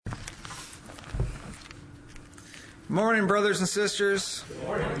Morning, brothers and sisters. Good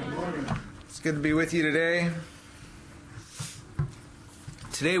morning. It's good to be with you today.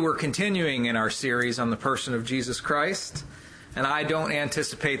 Today we're continuing in our series on the person of Jesus Christ, and I don't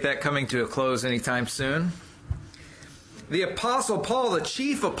anticipate that coming to a close anytime soon. The Apostle Paul, the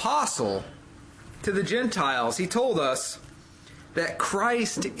chief apostle to the Gentiles, he told us that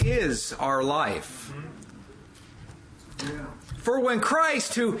Christ is our life. For when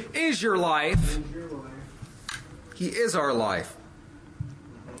Christ, who is your life, He is our life.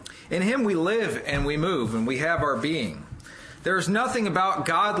 In Him we live and we move and we have our being. There is nothing about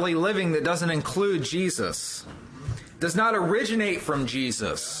godly living that doesn't include Jesus, does not originate from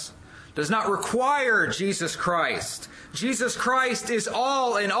Jesus, does not require Jesus Christ. Jesus Christ is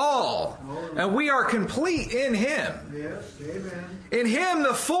all in all, and we are complete in Him. Yes, amen. In Him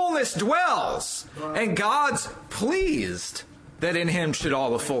the fullness dwells, and God's pleased that in Him should all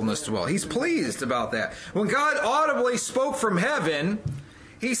the fullness dwell. He's pleased about that. When God audibly spoke from heaven,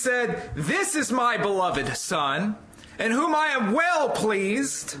 He said, "This is my beloved Son, in whom I am well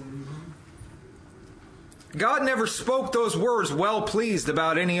pleased." God never spoke those words well pleased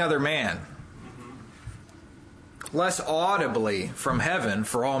about any other man. Less audibly from heaven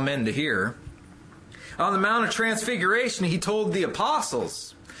for all men to hear. On the Mount of Transfiguration, He told the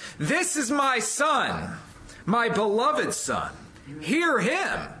apostles, "This is my Son, my beloved Son. Hear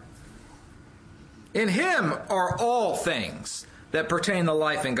Him. In Him are all things that pertain to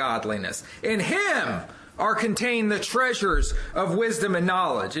life and godliness. In Him are contained the treasures of wisdom and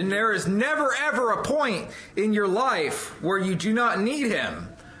knowledge." And there is never ever a point in your life where you do not need Him,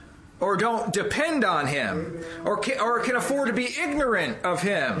 or don't depend on Him, or can afford to be ignorant of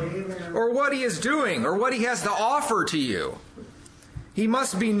Him, or what He is doing, or what He has to offer to you. He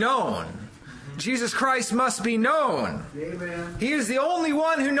must be known. Jesus Christ must be known. Amen. He is the only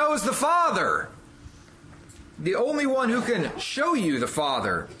one who knows the Father. The only one who can show you the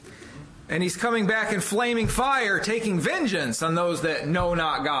Father. And He's coming back in flaming fire, taking vengeance on those that know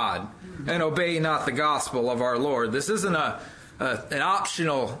not God and obey not the gospel of our Lord. This isn't an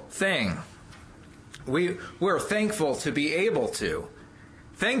optional thing. We're thankful to be able to.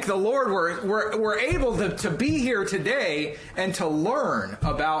 Thank the Lord we're able to be here today and to learn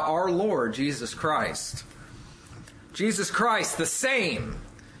about our Lord Jesus Christ. Jesus Christ, the same,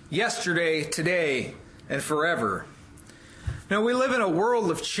 yesterday, today, and forever. Now, we live in a world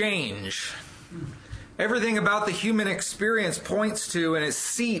of change. Everything about the human experience points to and is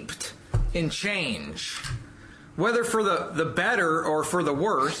seeped in change. Whether for the better or for the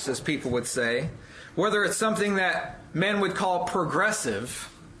worse, as people would say. Whether it's something that men would call progressive,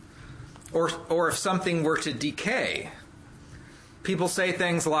 or if something were to decay. People say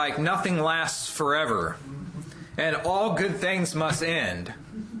things like, "Nothing lasts forever," and "all good things must end."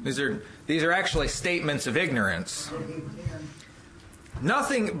 These are actually statements of ignorance.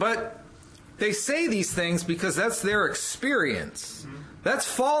 Nothing, but they say these things because that's their experience. That's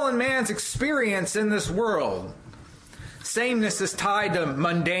fallen man's experience in this world. Sameness is tied to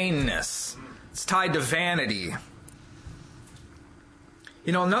mundaneness. It's tied to vanity.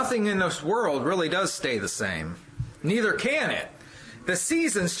 You know, nothing in this world really does stay the same. Neither can it. The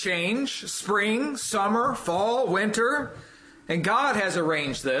seasons change: spring, summer, fall, winter. And God has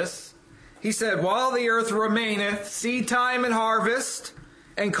arranged this. He said, "While the earth remaineth, seed time and harvest,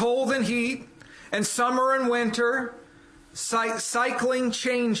 and cold and heat, and summer and winter, cycling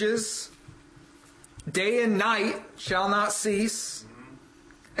changes, day and night shall not cease,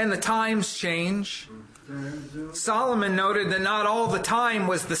 and the times change." Solomon noted that not all the time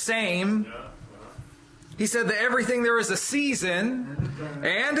was the same. He said that everything there is a season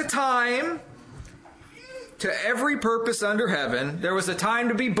and a time to every purpose under heaven. There was a time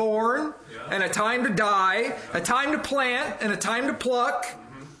to be born and a time to die, a time to plant and a time to pluck,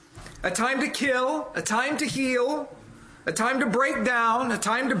 a time to kill, a time to heal, a time to break down, a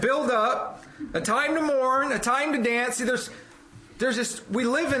time to build up, a time to mourn, a time to dance. See, we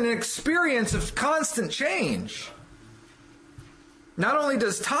live in an experience of constant change. Not only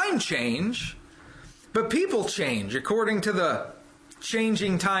does time change, but people change according to the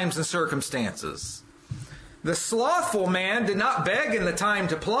changing times and circumstances. The slothful man did not beg in the time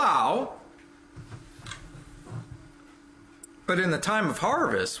to plow, but in the time of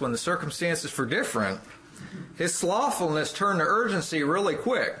harvest, when the circumstances were different, his slothfulness turned to urgency really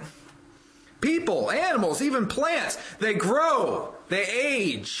quick. People, animals, even plants, they grow, they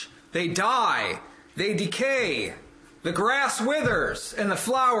age, they die, they decay. The grass withers and the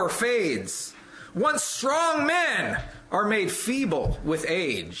flower fades. Once strong men are made feeble with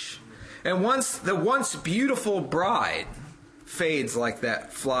age. And the once beautiful bride fades like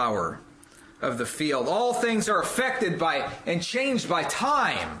that flower of the field. All things are affected by and changed by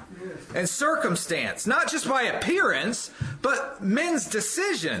time and circumstance, not just by appearance, but men's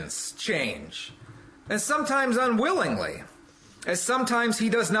decisions change, and sometimes unwillingly, as sometimes he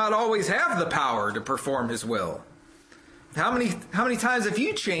does not always have the power to perform his will. How many times have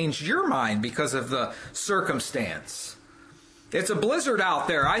you changed your mind because of the circumstance? It's a blizzard out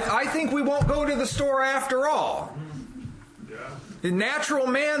there. I think we won't go to the store after all. The natural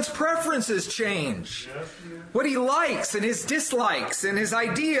man's preferences change. What he likes and his dislikes and his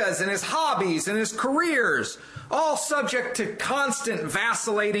ideas and his hobbies and his careers, all subject to constant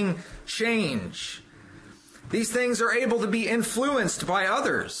vacillating change. These things are able to be influenced by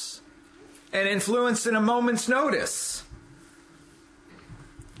others and influenced in a moment's notice.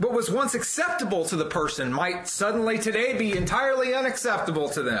 What was once acceptable to the person might suddenly today be entirely unacceptable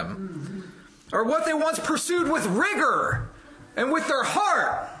to them. Or what they once pursued with rigor and with their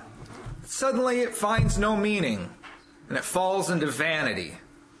heart, suddenly it finds no meaning and it falls into vanity.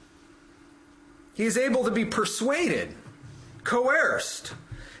 He is able to be persuaded, coerced.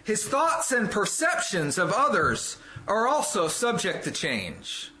 His thoughts and perceptions of others are also subject to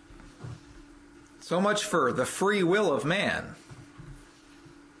change. So much for the free will of man.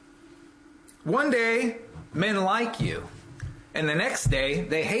 One day, men like you, and the next day,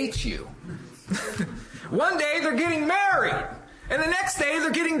 they hate you. One day, they're getting married, and the next day,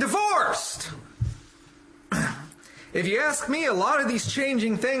 they're getting divorced. If you ask me, a lot of these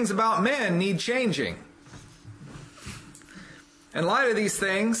changing things about men need changing. In light of these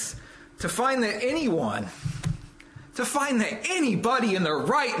things, to find that anybody in their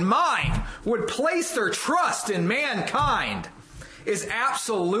right mind would place their trust in mankind is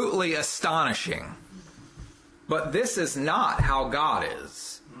absolutely astonishing. But this is not how God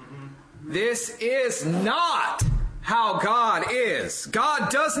is. This is not how God is.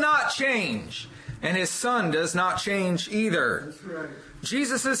 God does not change, and his Son does not change either. That's right.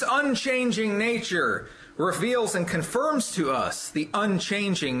 Jesus' unchanging nature reveals and confirms to us the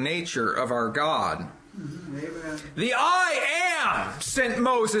unchanging nature of our God. Amen. The I Am sent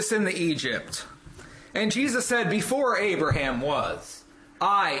Moses into Egypt. And Jesus said, before Abraham was,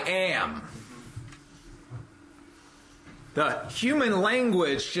 I am. The human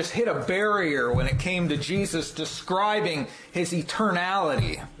language just hit a barrier when it came to Jesus describing his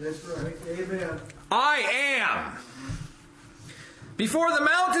eternality. That's right. Amen. I am. Before the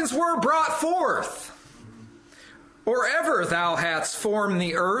mountains were brought forth, or ever thou hadst formed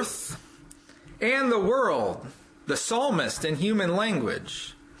the earth and the world, the psalmist in human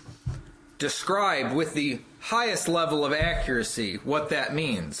language described with the highest level of accuracy what that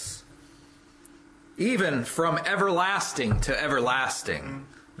means. Even from everlasting to everlasting,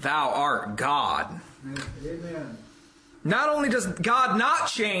 thou art God. Amen. Not only does God not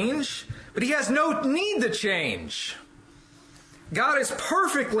change, but he has no need to change. God is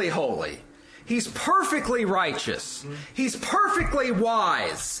perfectly holy. He's perfectly righteous. He's perfectly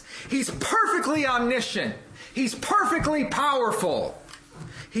wise. He's perfectly omniscient. He's perfectly powerful.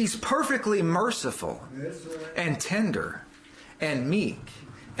 He's perfectly merciful That's right. and tender and meek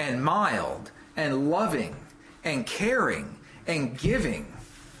and mild and loving and caring and giving.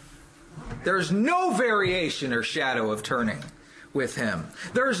 There's no variation or shadow of turning with him.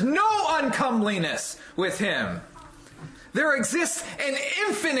 There's no uncomeliness with him. There exists an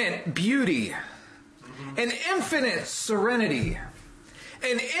infinite beauty, an infinite serenity,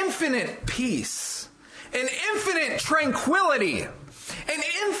 an infinite peace, an infinite tranquility, an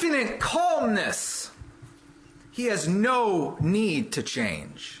infinite calmness. He has no need to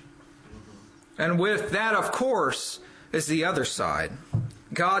change. And with that, of course, is the other side.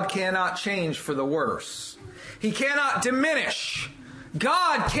 God cannot change for the worse. He cannot diminish.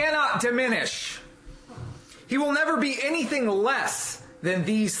 God cannot diminish. He will never be anything less than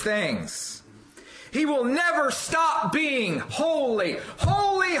these things. He will never stop being holy.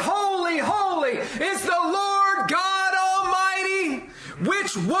 Holy, holy, holy is the Lord God Almighty,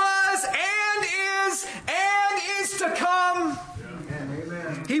 which was and is to come.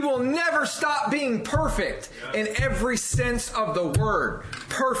 Amen. He will never stop being perfect in every sense of the word.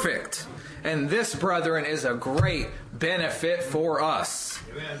 Perfect. And this, brethren, is a great benefit for us.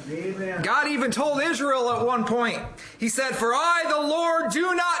 Amen. God even told Israel at one point, he said, for I, the Lord,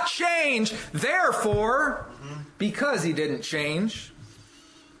 do not change. Therefore, because he didn't change,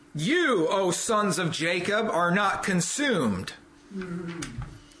 you, O sons of Jacob, are not consumed.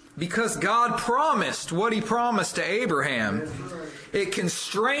 Because God promised what he promised to Abraham, it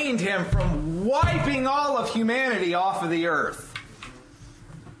constrained him from wiping all of humanity off of the earth.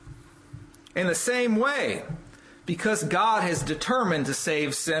 In the same way, because God has determined to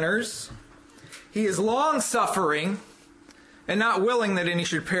save sinners, He is long-suffering and not willing that any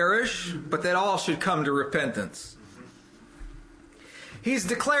should perish, but that all should come to repentance. He's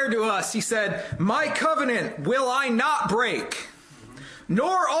declared to us, he said, "My covenant will I not break,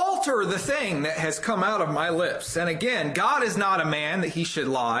 nor alter the thing that has come out of my lips." And again, God is not a man that he should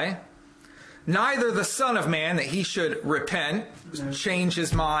lie, neither the Son of Man that he should repent, change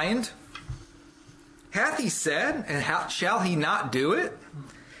his mind. Hath he said, and shall he not do it?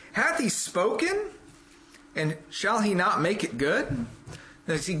 Hath he spoken, and shall he not make it good?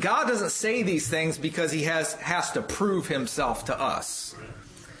 Now, see, God doesn't say these things because he has to prove himself to us.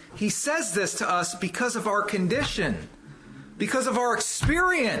 He says this to us because of our condition, because of our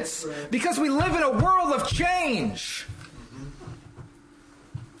experience, because we live in a world of change.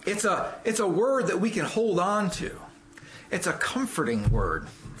 It's a word that we can hold on to. It's a comforting word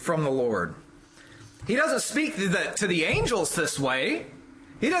from the Lord. He doesn't speak to the angels this way.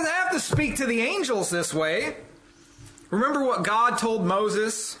 He doesn't have to speak to the angels this way. Remember what God told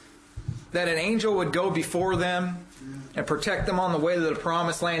Moses? That an angel would go before them and protect them on the way to the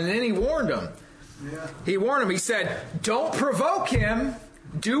promised land. And then he warned them. Yeah. He warned them. He said, "Don't provoke him.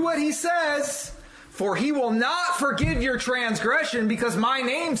 Do what he says, for he will not forgive your transgression because my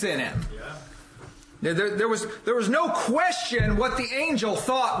name's in him." Yeah. There was no question what the angel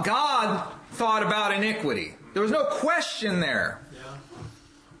thought God thought about iniquity. There was no question there.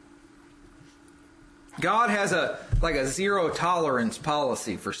 God has a zero tolerance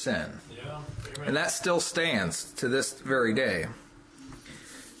policy for sin. Yeah. And that still stands to this very day.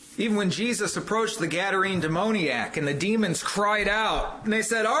 Even when Jesus approached the Gadarene demoniac and the demons cried out, and they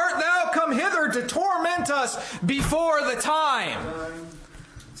said, "Art thou come hither to torment us before the time?"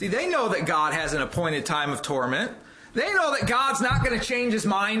 See, they know that God has an appointed time of torment. They know that God's not going to change his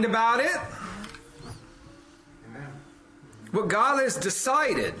mind about it. Amen. What God has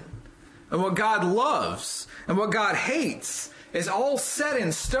decided, and what God loves, and what God hates is all set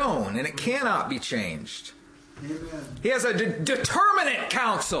in stone, and it cannot be changed. Amen. He has a determinate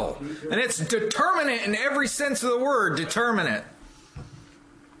counsel, and it's determinate in every sense of the word, determinate.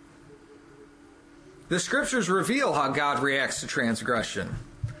 The Scriptures reveal how God reacts to transgression.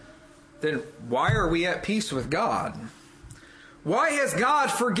 Then why are we at peace with God? Why has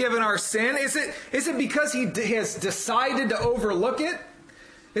God forgiven our sin? Is it because he has decided to overlook it?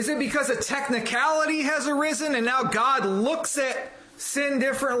 Is it because a technicality has arisen and now God looks at sin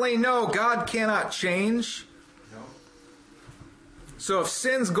differently? No, God cannot change. No. So if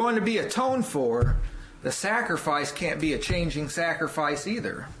sin's going to be atoned for, the sacrifice can't be a changing sacrifice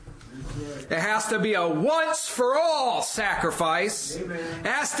either. It has to be a once for all sacrifice. Amen. It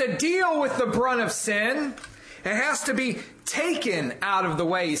has to deal with the brunt of sin. It has to be taken out of the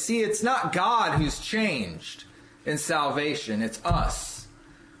way. You see, it's not God who's changed in salvation. It's us.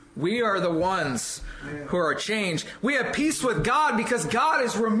 We are the ones who are changed. We have peace with God because God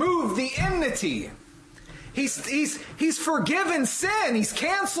has removed the enmity. He's forgiven sin. He's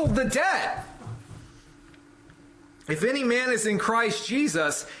canceled the debt. If any man is in Christ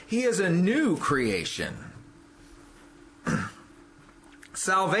Jesus, he is a new creation.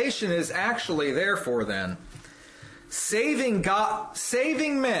 Salvation is actually, therefore, then, saving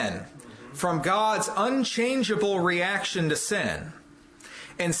men from God's unchangeable reaction to sin,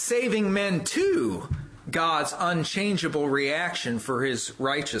 and saving men to God's unchangeable reaction for his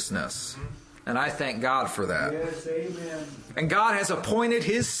righteousness. And I thank God for that. Yes, amen. And God has appointed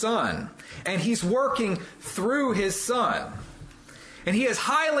his Son, and he's working through his Son. And he has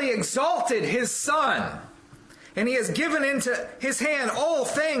highly exalted his Son. And he has given into his hand all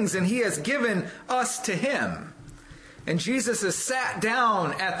things, and he has given us to him. And Jesus has sat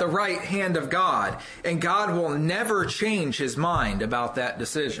down at the right hand of God, and God will never change his mind about that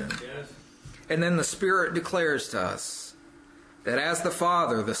decision. Yes. And then the Spirit declares to us that as the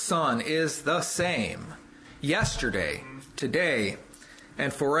Father, the Son is the same, yesterday, today,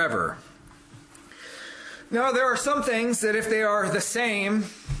 and forever. Now, there are some things that if they are the same,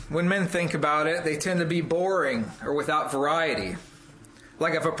 when men think about it, they tend to be boring or without variety.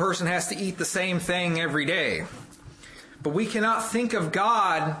 Like if a person has to eat the same thing every day. But we cannot think of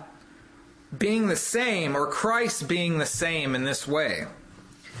God being the same or Christ being the same in this way.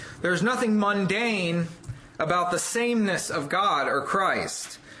 There's nothing mundane about the sameness of God or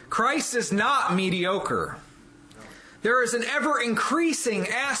Christ. Christ is not mediocre. There is an ever-increasing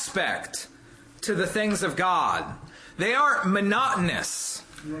aspect to the things of God. They aren't monotonous.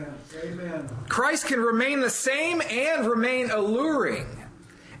 Yes, amen. Christ can remain the same and remain alluring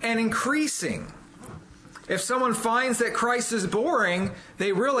and increasing. If someone finds that Christ is boring,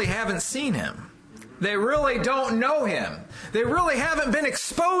 they really haven't seen him. They really don't know him. They really haven't been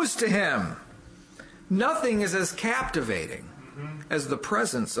exposed to him. Nothing is as captivating as the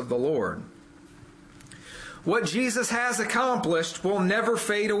presence of the Lord. What Jesus has accomplished will never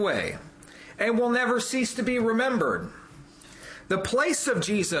fade away and will never cease to be remembered. The place of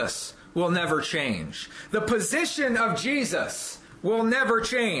Jesus will never change. The position of Jesus will never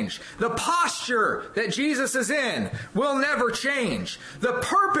change. The posture that Jesus is in will never change. The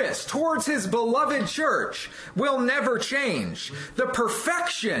purpose towards his beloved church will never change. The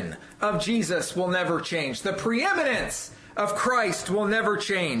perfection of Jesus will never change. The preeminence of Christ will never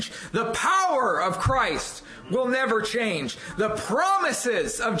change. The power of Christ will never change. The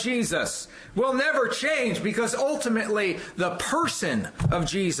promises of Jesus will never change, because ultimately the person of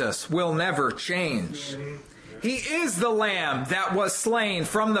Jesus will never change. He is the Lamb that was slain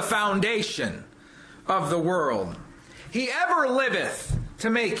from the foundation of the world. He ever liveth to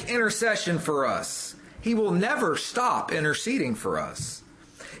make intercession for us. He will never stop interceding for us.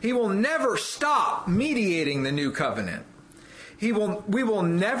 He will never stop mediating the new covenant. We will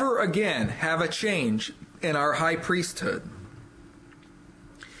never again have a change in our high priesthood.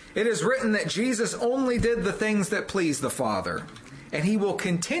 It is written that Jesus only did the things that please the Father, and he will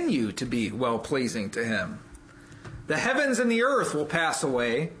continue to be well-pleasing to him. The heavens and the earth will pass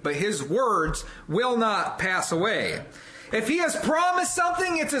away, but his words will not pass away. If he has promised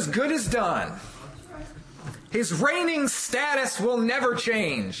something, it's as good as done. His reigning status will never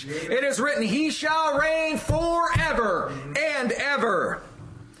change. It is written, he shall reign forever and ever.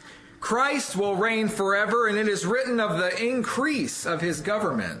 Christ will reign forever, and it is written of the increase of his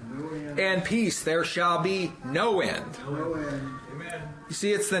government and peace there shall be no end. You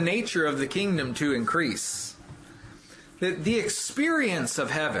see, it's the nature of the kingdom to increase. The experience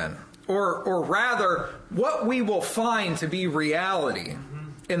of heaven, or rather what we will find to be reality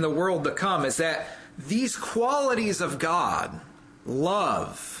in the world to come, is that these qualities of God,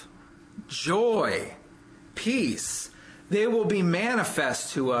 love, joy, peace, they will be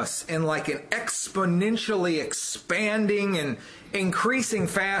manifest to us in like an exponentially expanding and increasing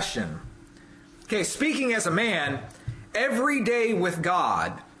fashion. Okay, speaking as a man, every day with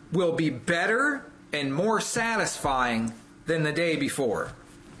God will be better and more satisfying than the day before.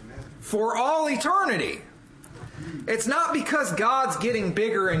 For all eternity. It's not because God's getting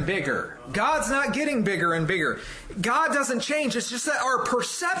bigger and bigger. God's not getting bigger and bigger. God doesn't change. It's just that our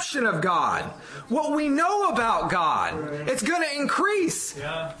perception of God, what we know about God, it's going to increase.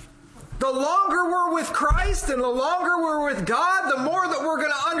 Yeah. The longer we're with Christ and the longer we're with God, the more that we're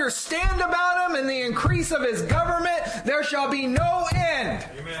going to understand about him and the increase of his government, there shall be no end.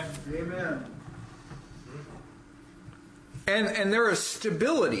 Amen. Amen. And there is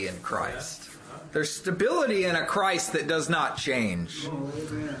stability in Christ. There's stability in a Christ that does not change.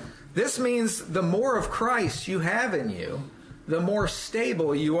 This means the more of Christ you have in you, the more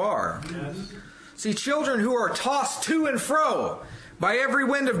stable you are. Yes. See, children who are tossed to and fro by every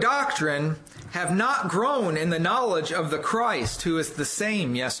wind of doctrine have not grown in the knowledge of the Christ who is the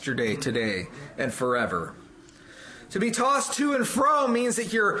same yesterday, today, and forever. To be tossed to and fro means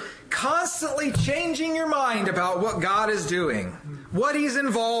that you're constantly changing your mind about what God is doing, what he's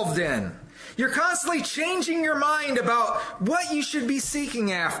involved in. You're constantly changing your mind about what you should be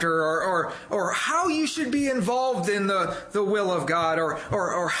seeking after, or how you should be involved in the will of God,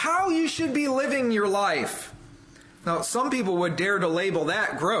 or how you should be living your life. Now, some people would dare to label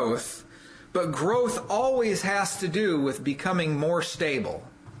that growth, but growth always has to do with becoming more stable.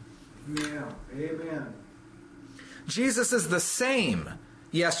 Yeah, amen. Jesus is the same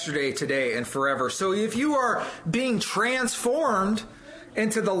yesterday, today, and forever. So if you are being transformed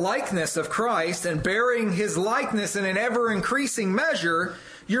into the likeness of Christ and bearing his likeness in an ever-increasing measure,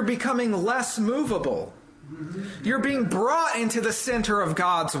 you're becoming less movable. You're being brought into the center of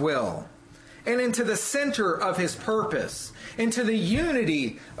God's will and into the center of his purpose, into the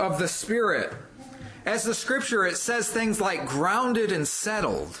unity of the Spirit. As the scripture, it says things like grounded and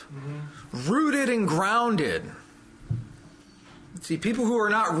settled, rooted and grounded. See, people who are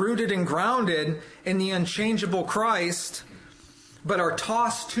not rooted and grounded in the unchangeable Christ, but are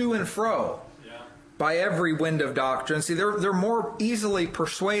tossed to and fro by every wind of doctrine. See, they're more easily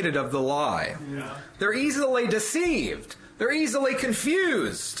persuaded of the lie. Yeah. They're easily deceived. They're easily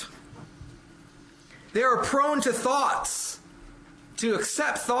confused. They are prone to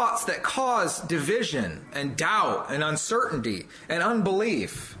accept thoughts that cause division and doubt and uncertainty and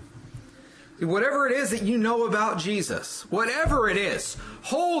unbelief. Whatever it is that you know about Jesus, whatever it is,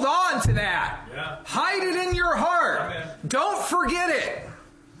 hold on to that. Yeah. Hide it in your heart. Amen. Don't forget it.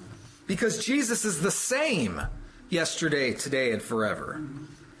 Because Jesus is the same yesterday, today, and forever.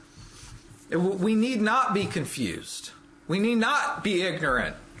 We need not be confused. We need not be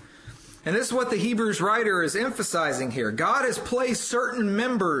ignorant. And this is what the Hebrews writer is emphasizing here. God has placed certain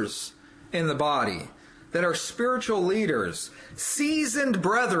members in the body that are spiritual leaders, seasoned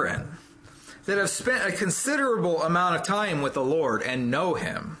brethren, that have spent a considerable amount of time with the Lord and know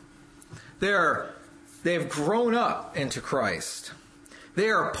Him. They've grown up into Christ. They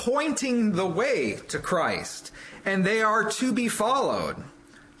are pointing the way to Christ, and they are to be followed,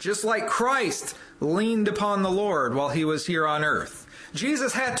 just like Christ leaned upon the Lord while He was here on earth.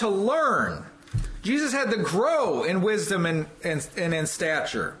 Jesus had to learn. Jesus had to grow in wisdom and in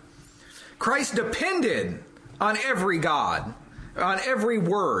stature. Christ depended on every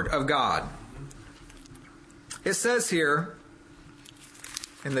word of God. It says here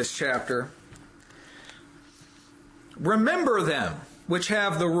in this chapter, remember them which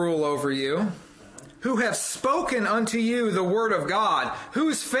have the rule over you, who have spoken unto you the word of God,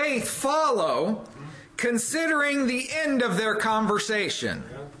 whose faith follow, considering the end of their conversation.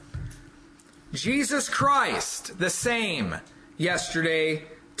 Jesus Christ, the same, yesterday,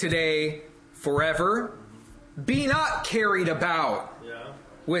 today, forever. Be not carried about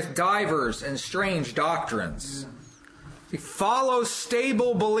with divers and strange doctrines. Follow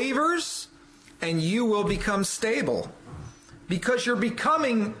stable believers, and you will become stable, because you're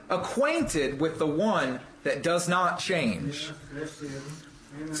becoming acquainted with the one that does not change.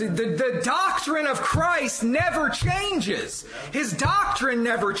 See, the doctrine of Christ never changes. His doctrine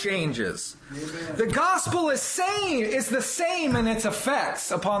never changes. Amen. The gospel is the same in its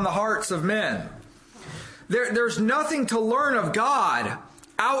effects upon the hearts of men. There's nothing to learn of God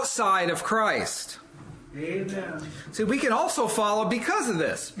outside of Christ. Amen. See, we can also follow because of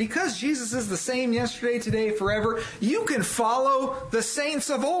this. Because Jesus is the same yesterday, today, forever, you can follow the saints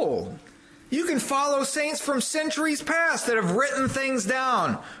of old. You can follow saints from centuries past that have written things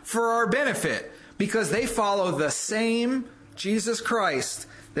down for our benefit, because they follow the same Jesus Christ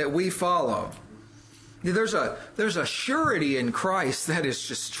that we follow. There's a surety in Christ that is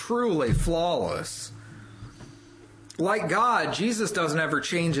just truly flawless. Like God, Jesus doesn't ever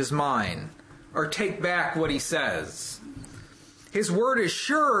change His mind or take back what He says. His word is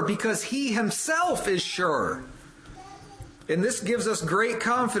sure because He Himself is sure. And this gives us great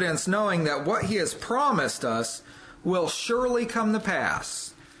confidence, knowing that what He has promised us will surely come to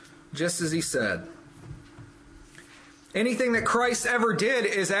pass, just as He said. Anything that Christ ever did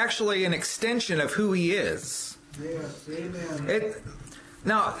is actually an extension of who He is. Yes, amen.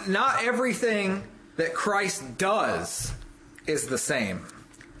 Now, not everything that Christ does is the same.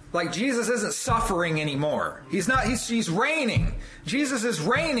 Like, Jesus isn't suffering anymore. He's reigning. Jesus is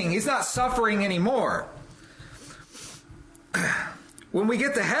reigning. He's not suffering anymore. When we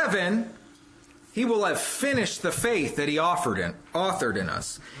get to heaven, He will have finished the faith that He authored in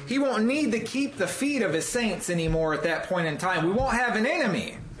us. He won't need to keep the feet of His saints anymore at that point in time. We won't have an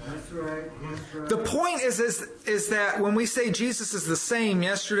enemy. That's right. That's right. The point is that when we say Jesus is the same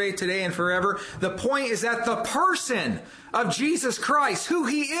yesterday, today, and forever, the point is that the person of Jesus Christ, who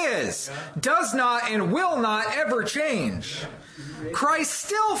He is, does not and will not ever change. Christ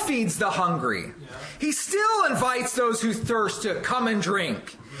still feeds the hungry. He still invites those who thirst to come and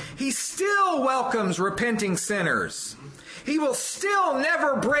drink. He still welcomes repenting sinners. He will still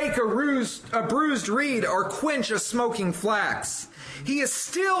never break a bruised reed or quench a smoking flax. He is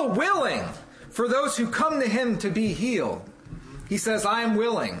still willing for those who come to Him to be healed. He says, I am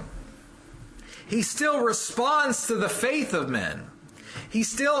willing. He still responds to the faith of men. He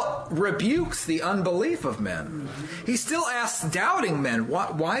still rebukes the unbelief of men. He still asks doubting men,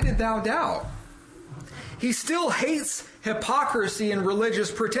 why did thou doubt? He still hates hypocrisy and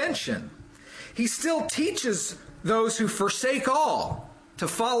religious pretension. He still teaches those who forsake all to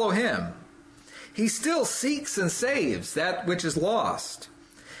follow Him. He still seeks and saves that which is lost.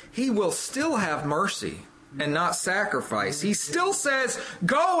 He will still have mercy and not sacrifice. He still says,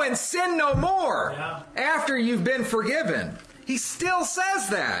 go and sin no more after you've been forgiven. He still says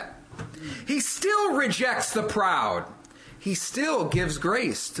that. He still rejects the proud. He still gives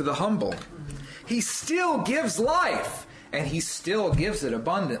grace to the humble. He still gives life, and He still gives it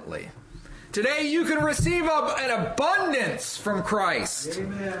abundantly. Today you can receive an abundance from Christ.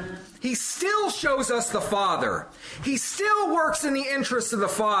 Amen. He still shows us the Father. He still works in the interests of the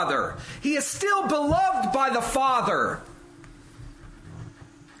Father. He is still beloved by the Father.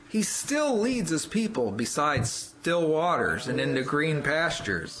 He still leads His people beside still waters and into green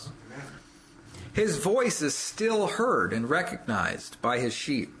pastures. His voice is still heard and recognized by His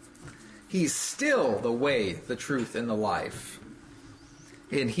sheep. He's still the way, the truth, and the life.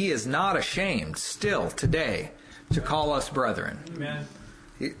 And He is not ashamed still today to call us brethren. Amen.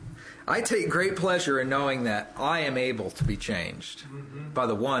 I take great pleasure in knowing that I am able to be changed by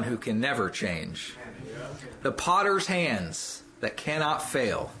the one who can never change. The potter's hands that cannot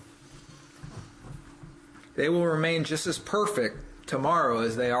fail. They will remain just as perfect tomorrow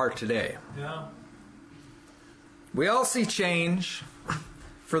as they are today. Yeah. We all see change,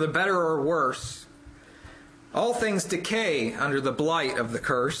 for the better or worse. All things decay under the blight of the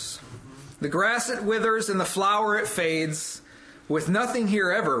curse. The grass it withers and the flower it fades, with nothing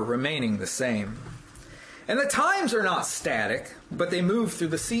here ever remaining the same. And the times are not static, but they move through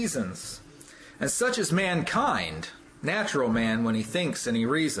the seasons. And such is mankind, natural man, when he thinks and he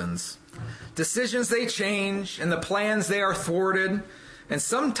reasons. Decisions they change, and the plans they are thwarted, and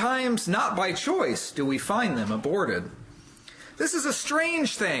sometimes not by choice do we find them aborted. This is a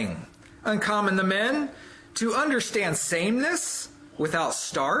strange thing, uncommon to men, to understand sameness without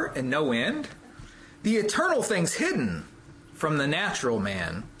start and no end. The eternal things hidden from the natural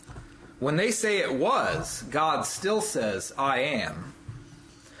man. When they say it was, God still says, I am.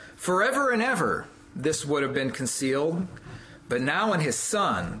 Forever and ever this would have been concealed, but now in his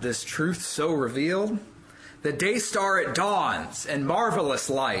Son this truth so revealed. The day star it dawns in marvelous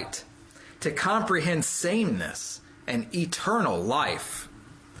light to comprehend sameness and eternal life.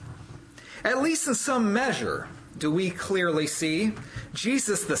 At least in some measure do we clearly see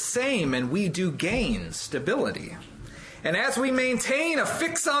Jesus the same, and we do gain stability. And as we maintain a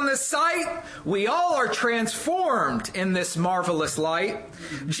fix on this sight, we all are transformed in this marvelous light.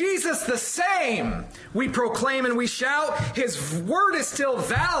 Jesus the same, we proclaim and we shout. His word is still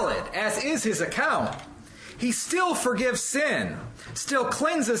valid, as is his account. He still forgives sin, still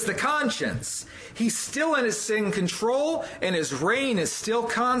cleanses the conscience. He's still in his sin control, and his reign is still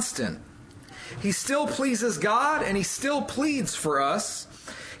constant. He still pleases God, and he still pleads for us.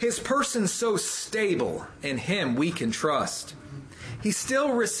 His person's so stable, in him we can trust. He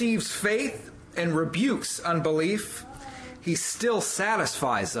still receives faith and rebukes unbelief. He still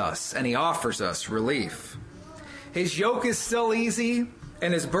satisfies us, and he offers us relief. His yoke is still easy,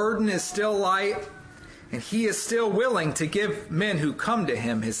 and his burden is still light, and he is still willing to give men who come to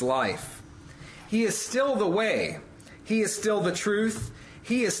him his life. He is still the way. He is still the truth.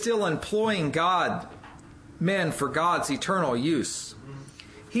 He is still employing men for God's eternal use.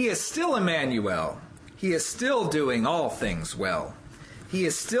 He is still Emmanuel. He is still doing all things well. He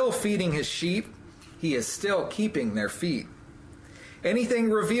is still feeding his sheep. He is still keeping their feet. Anything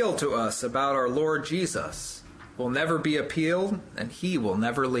revealed to us about our Lord Jesus will never be appealed, and he will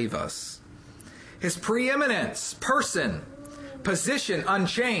never leave us. His preeminence, person, position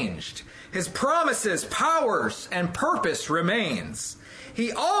unchanged. His promises, powers, and purpose remains.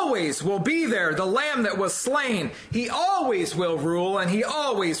 He always will be there, the Lamb that was slain. He always will rule, and he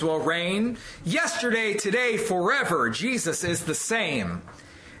always will reign. Yesterday, today, forever, Jesus is the same.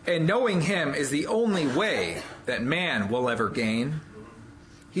 And knowing him is the only way that man will ever gain.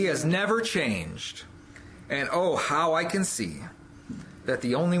 He has never changed. And oh, how I can see that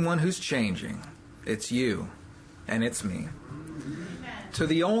the only one who's changing, it's you and it's me. To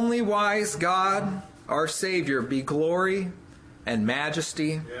the only wise God, our Savior, be glory and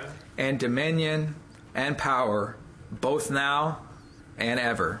majesty and dominion and power, both now and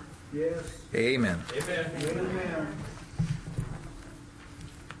ever. Yes. Amen. Amen. Amen.